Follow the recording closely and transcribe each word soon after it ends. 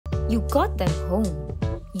You got them home.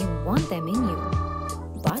 You want them in you.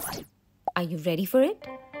 But are you ready for it?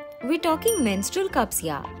 We're talking menstrual cups,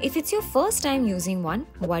 yeah. If it's your first time using one,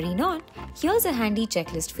 worry not. Here's a handy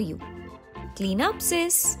checklist for you. Clean up,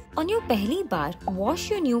 sis. On your pehli baar, wash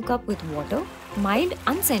your new cup with water, mild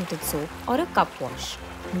unscented soap or a cup wash.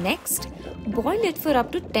 Next, boil it for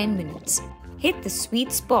up to 10 minutes. Hit the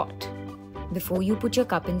sweet spot. Before you put your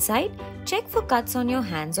cup inside, check for cuts on your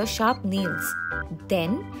hands or sharp nails.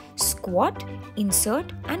 Then, squat,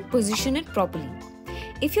 insert and position it properly.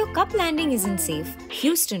 If your cup landing isn't safe,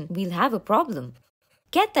 Houston, we'll have a problem.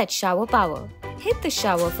 Get that shower power. Hit the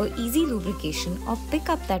shower for easy lubrication or pick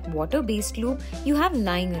up that water-based lube you have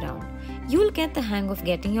lying around. You'll get the hang of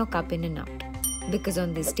getting your cup in and out. Because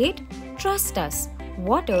on this date, trust us,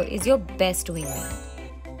 water is your best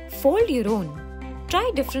wingman. Fold your own. Try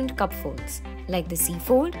different cup folds like the C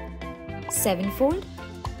fold, 7 fold,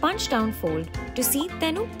 punch down fold to see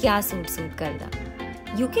tenu kya suit karda.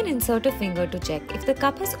 You can insert a finger to check if the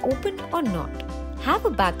cup has opened or not. Have a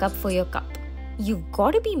backup for your cup. You've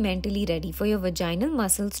got to be mentally ready for your vaginal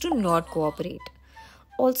muscles to not cooperate.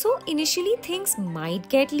 Also, initially things might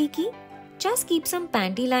get leaky. Just keep some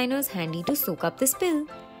panty liners handy to soak up the spill.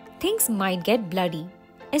 Things might get bloody,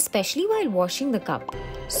 especially while washing the cup.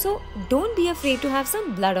 So don't be afraid to have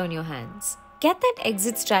some blood on your hands. Get that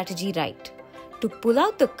exit strategy right. To pull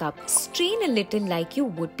out the cup, strain a little like you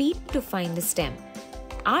would pee to find the stem.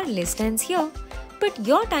 Our list ends here, but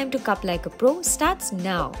your time to cup like a pro starts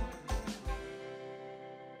now.